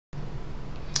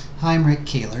Hi, I'm Rick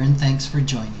Kahler, and thanks for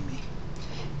joining me.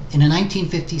 In a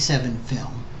 1957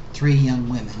 film, three young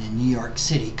women in New York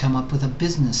City come up with a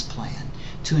business plan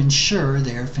to ensure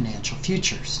their financial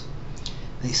futures.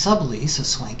 They sublease a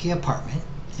swanky apartment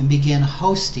and begin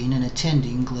hosting and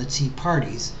attending glitzy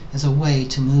parties as a way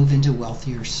to move into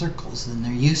wealthier circles than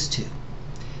they're used to.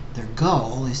 Their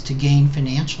goal is to gain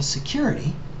financial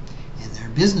security, and their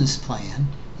business plan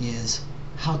is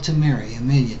how to marry a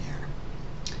millionaire.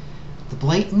 The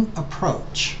blatant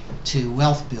approach to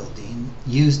wealth building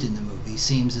used in the movie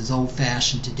seems as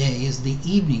old-fashioned today as the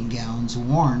evening gowns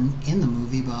worn in the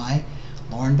movie by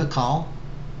Lauren Bacall,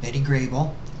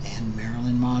 Grable, and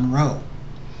Marilyn Monroe.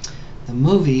 The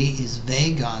movie is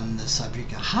vague on the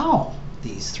subject of how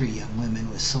these three young women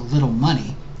with so little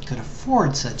money could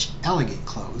afford such elegant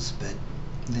clothes, but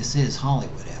this is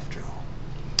Hollywood after all.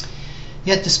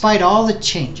 Yet despite all the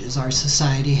changes our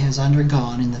society has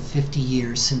undergone in the 50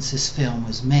 years since this film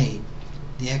was made,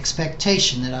 the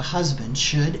expectation that a husband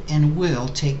should and will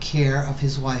take care of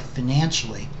his wife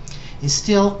financially is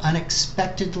still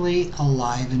unexpectedly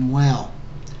alive and well.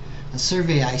 A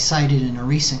survey I cited in a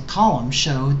recent column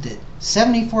showed that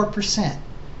 74%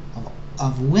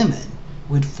 of women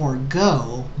would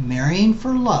forego marrying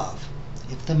for love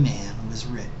if the man was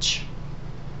rich.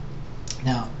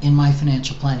 Now, in my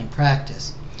financial planning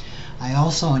practice, I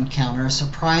also encounter a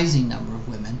surprising number of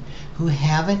women who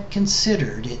haven't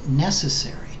considered it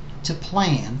necessary to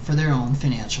plan for their own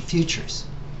financial futures.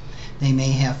 They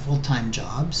may have full-time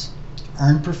jobs,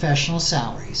 earn professional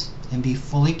salaries, and be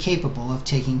fully capable of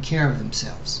taking care of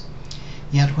themselves.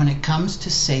 Yet when it comes to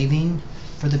saving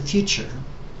for the future,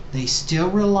 they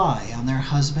still rely on their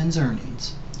husband's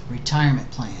earnings, retirement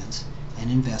plans,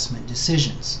 and investment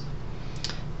decisions.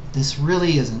 This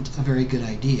really isn't a very good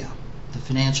idea. The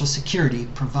financial security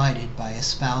provided by a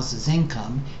spouse's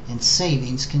income and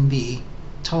savings can be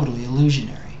totally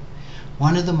illusionary.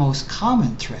 One of the most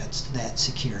common threats to that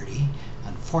security,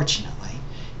 unfortunately,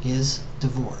 is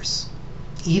divorce.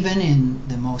 Even in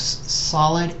the most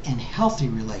solid and healthy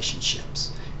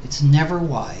relationships, it's never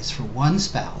wise for one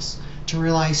spouse to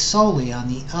rely solely on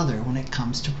the other when it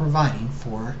comes to providing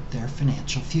for their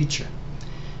financial future.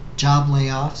 Job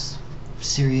layoffs,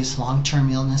 serious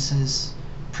long-term illnesses,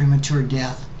 premature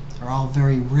death are all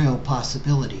very real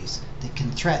possibilities that can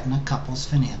threaten a couple's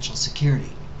financial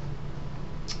security.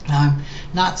 Now, I'm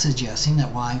not suggesting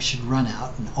that wives should run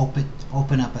out and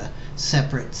open up a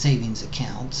separate savings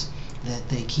accounts that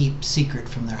they keep secret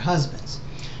from their husbands,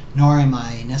 nor am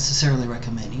I necessarily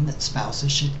recommending that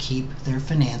spouses should keep their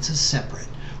finances separate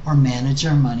or manage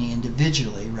their money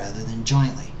individually rather than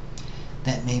jointly.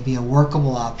 That may be a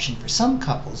workable option for some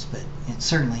couples, but it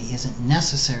certainly isn't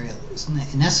necessary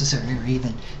or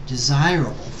even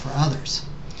desirable for others.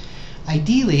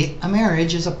 Ideally, a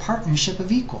marriage is a partnership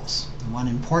of equals. One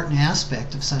important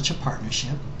aspect of such a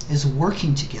partnership is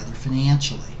working together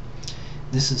financially.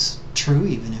 This is true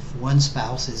even if one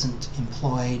spouse isn't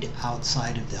employed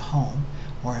outside of the home,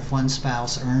 or if one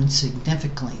spouse earns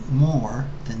significantly more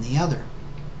than the other.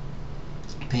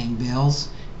 Paying bills,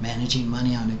 managing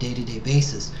money on a day-to-day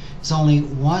basis is only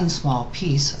one small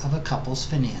piece of a couple's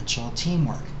financial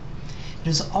teamwork. It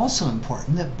is also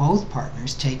important that both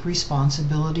partners take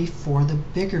responsibility for the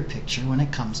bigger picture when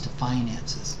it comes to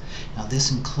finances. Now,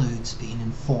 this includes being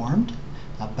informed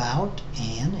about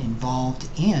and involved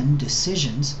in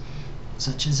decisions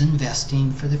such as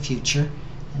investing for the future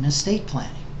and estate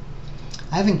planning.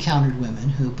 I've encountered women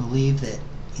who believe that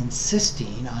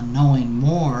insisting on knowing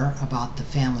more about the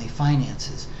family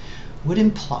finances would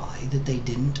imply that they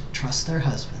didn't trust their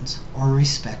husbands or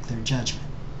respect their judgment.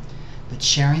 But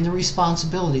sharing the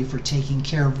responsibility for taking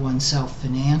care of oneself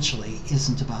financially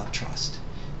isn't about trust.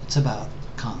 It's about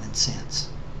common sense.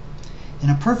 In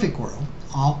a perfect world,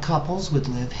 all couples would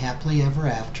live happily ever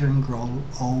after and grow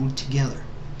old together,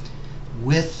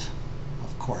 with,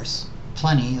 of course,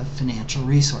 plenty of financial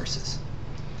resources.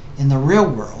 In the real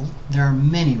world, there are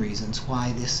many reasons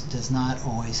why this does not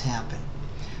always happen.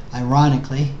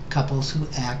 Ironically, couples who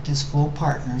act as full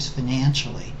partners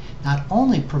financially not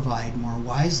only provide more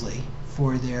wisely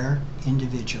for their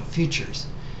individual futures,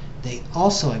 they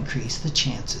also increase the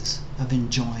chances of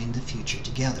enjoying the future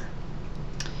together.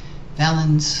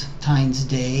 Valentine's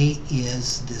Day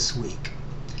is this week.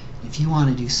 If you want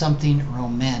to do something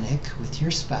romantic with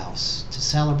your spouse to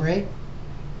celebrate,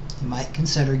 you might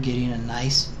consider getting a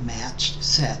nice matched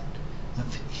set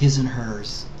of his and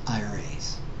hers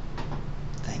IRAs.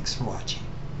 Thanks for watching.